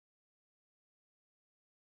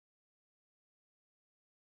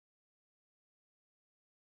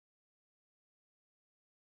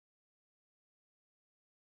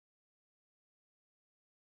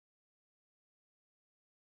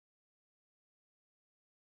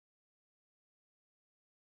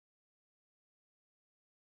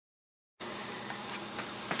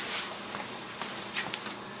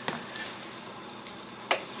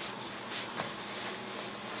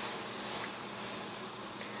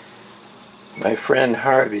My friend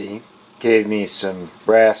Harvey gave me some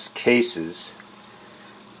brass cases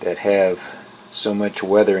that have so much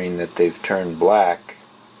weathering that they've turned black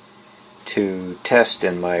to test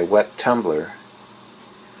in my wet tumbler.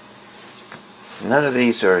 None of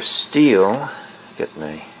these are steel. Get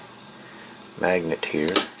my magnet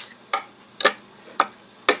here.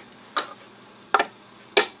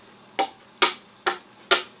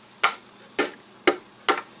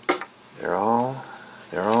 They're all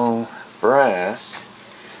brass.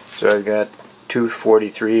 So I've got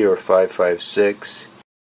 243 or 556.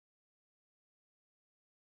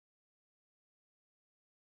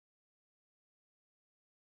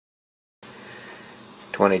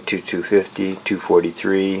 .22 250,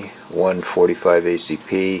 243, 145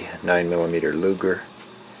 ACP, 9mm Luger.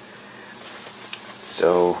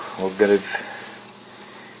 So we're going to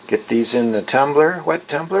get these in the tumbler, wet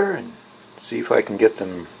tumbler, and see if I can get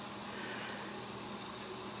them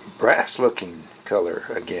brass looking color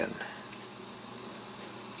again.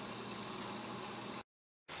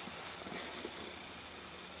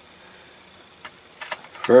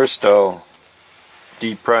 First I'll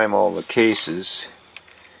deprime all the cases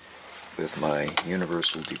with my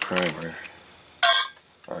universal deprimer,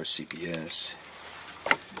 RCBS.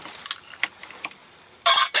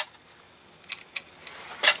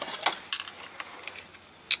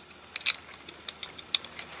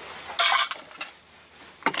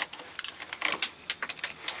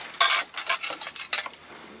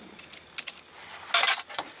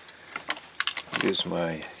 Use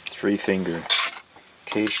my 3-finger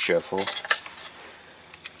case shuffle.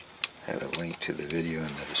 I have a link to the video in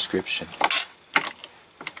the description.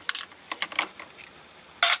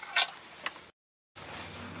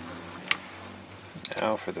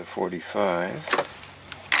 Now for the 45.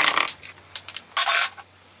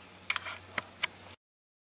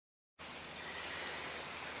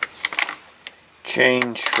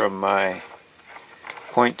 Change from my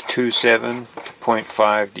 0.27 to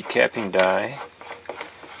 0.5 decapping die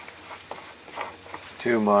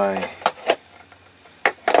to my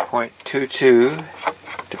 0.22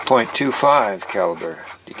 to 0.25 caliber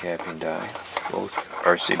decapping die, both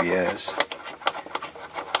RCBS.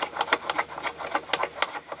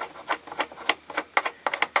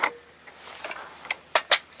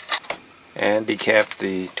 And decap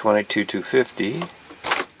the 22 250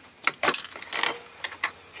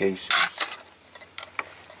 cases.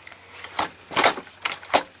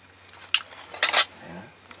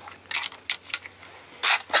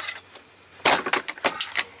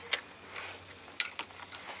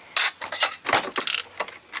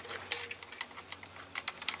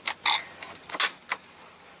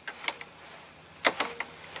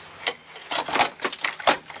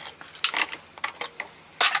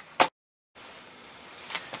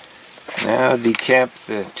 Now decap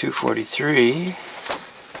the 243.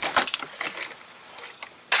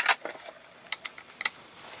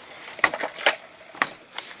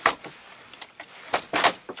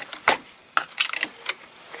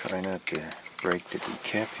 Try not to break the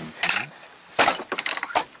decapping pin.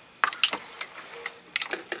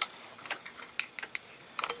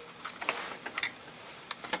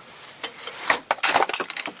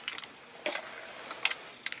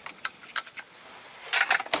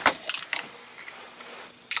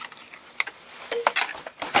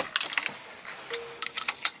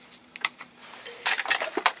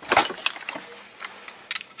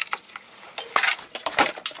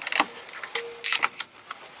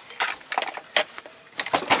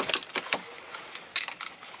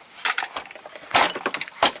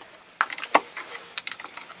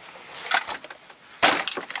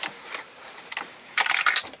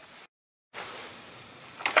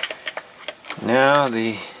 Now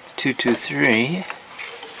the 223.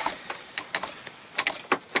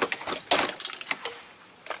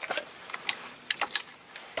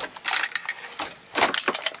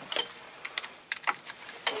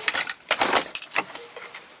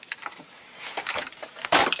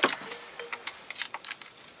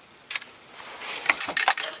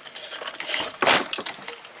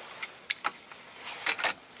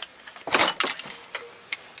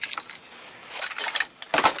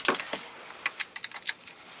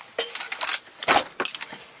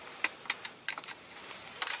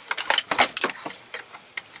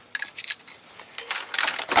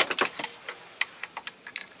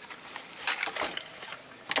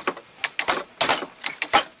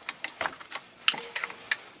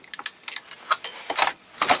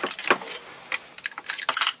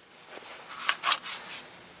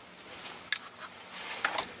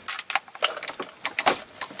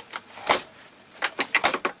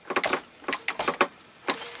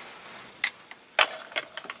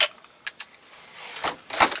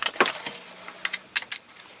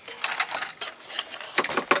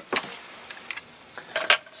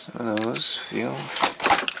 Some of those feel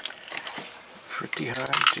pretty hard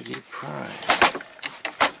to deprime.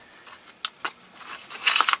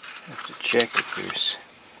 Have to check if there's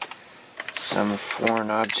some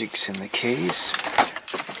foreign objects in the case.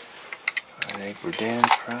 Are they Verdun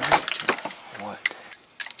product or what?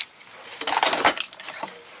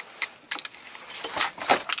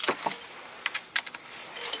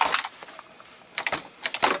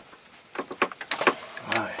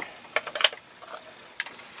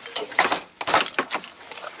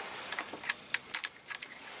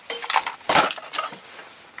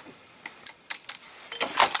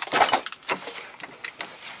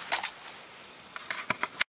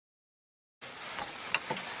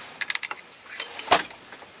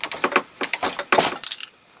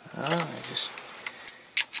 I just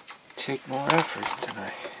take more effort than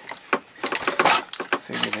I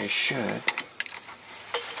figured I should.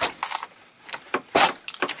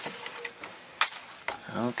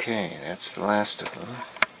 Okay, that's the last of them.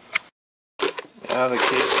 Now the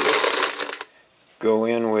cases go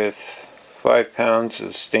in with 5 pounds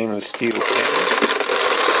of stainless steel cans.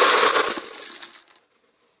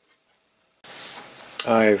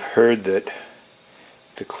 I've heard that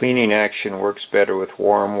the cleaning action works better with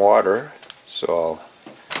warm water, so I'll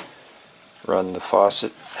run the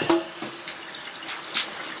faucet,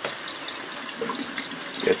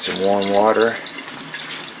 get some warm water.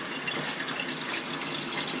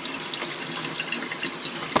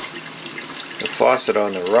 The faucet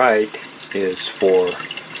on the right is for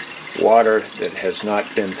water that has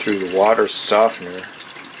not been through the water softener.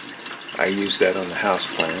 I use that on the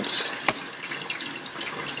houseplants.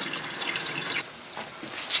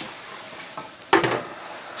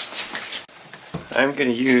 I'm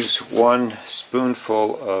going to use 1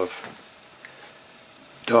 spoonful of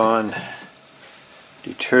Dawn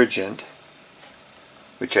detergent,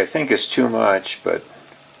 which I think is too much, but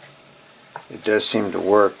it does seem to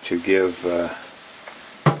work to give a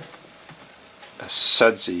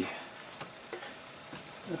sudsy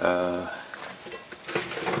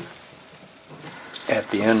at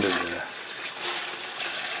the end of the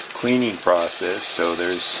cleaning process, so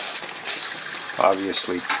there's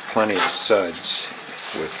obviously plenty of suds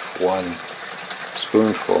with 1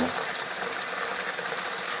 spoonful.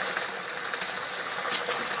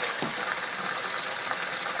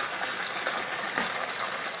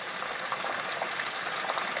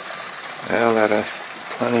 Well,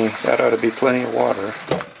 that ought to be plenty of water.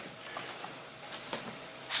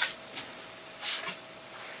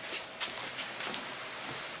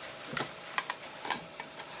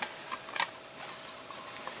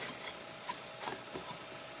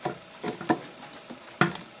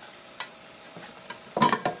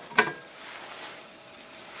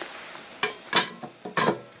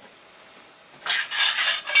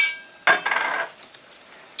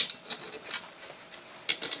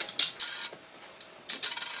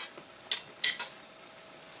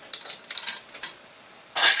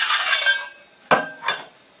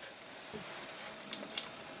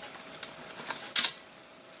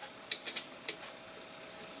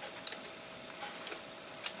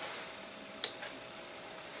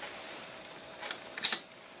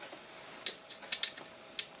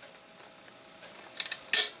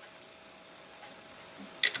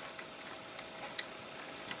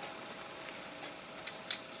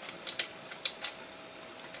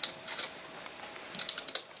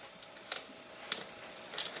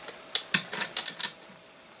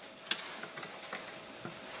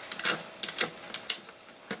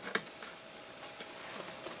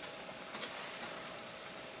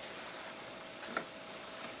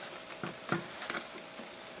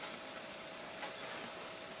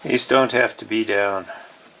 These don't have to be down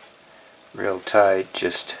real tight,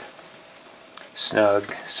 just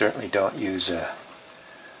snug. Certainly don't use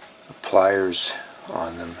pliers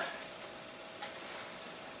on them.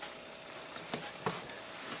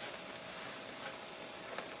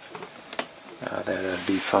 Now that ought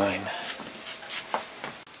to be fine.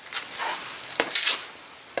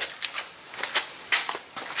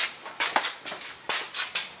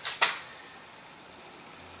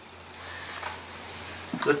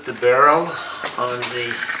 Put the barrel on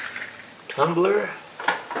the tumbler.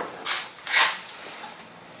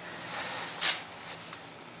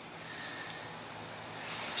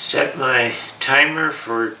 Set my timer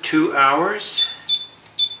for 2 hours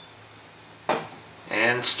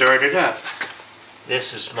and start it up.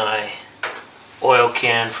 This is my oil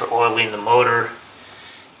can for oiling the motor,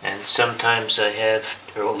 and sometimes I have,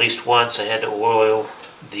 or at least once I had to oil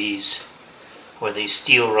these where these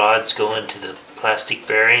steel rods go into the plastic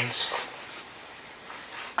bearings.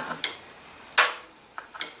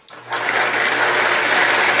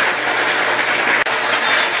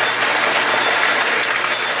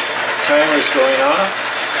 timer's going off.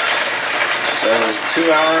 So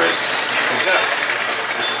 2 hours is up.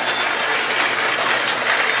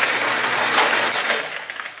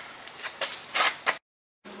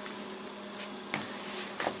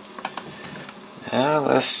 Now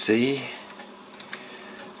let's see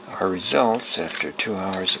our results after 2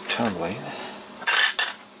 hours of tumbling.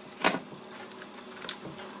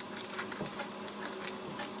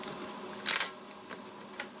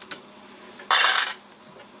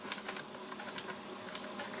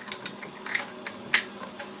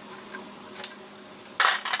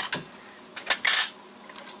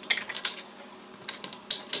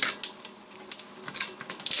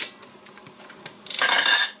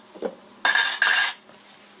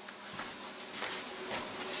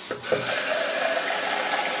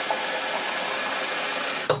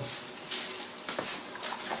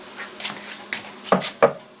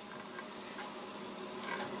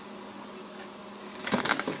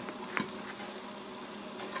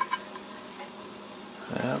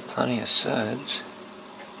 Well, plenty of suds.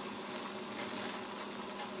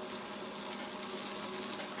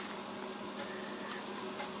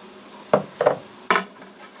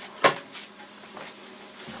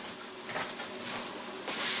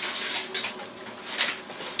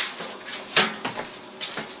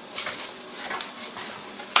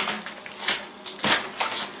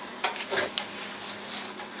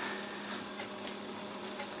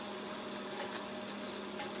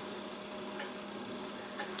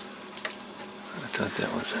 I thought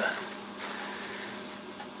that was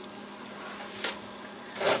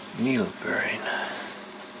a needle bearing.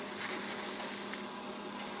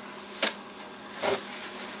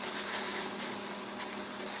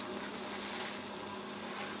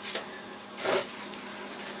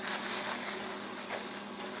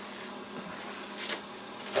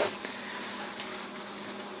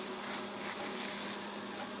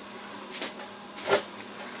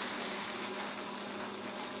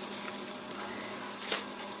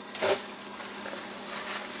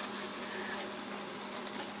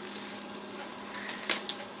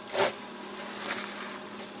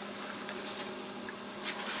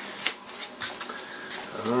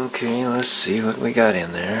 Okay, let's see what we got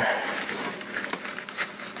in there.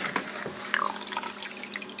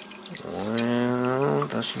 Well,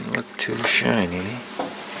 doesn't look too shiny.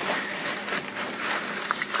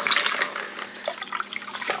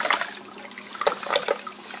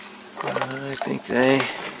 I think they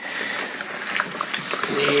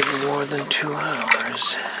need more than 2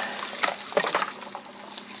 hours.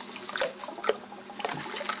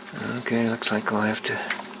 Okay, looks like I'll have to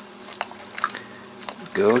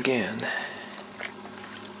go again.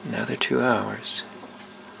 Another 2 hours.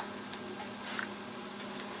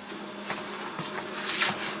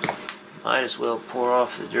 Might as well pour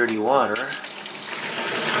off the dirty water.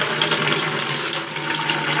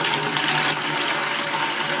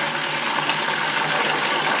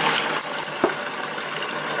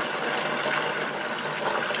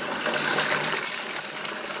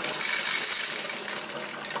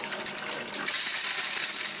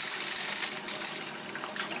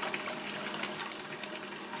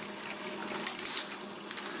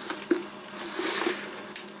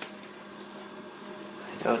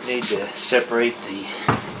 Don't need to separate the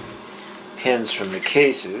pins from the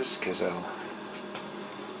cases because I'll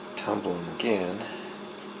tumble them again.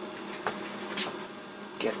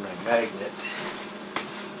 Get my magnet,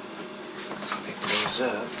 pick those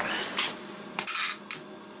up.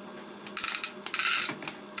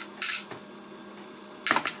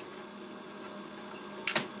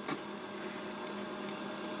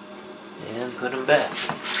 And put them back.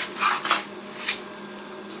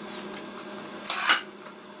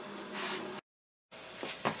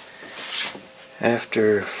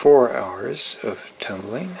 After 4 hours of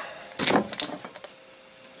tumbling,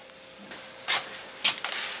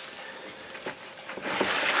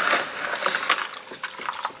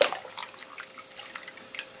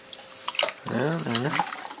 no, they're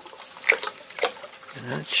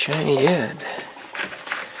not shiny yet.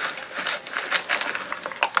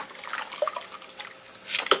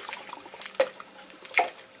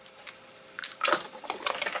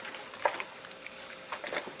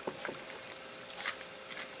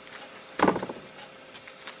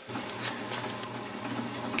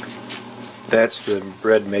 That's the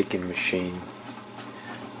bread making machine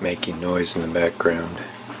making noise in the background.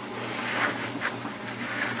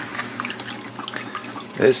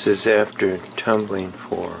 This is after tumbling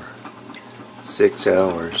for 6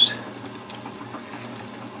 hours.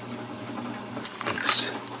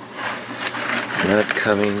 It's not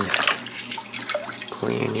coming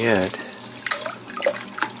clean yet.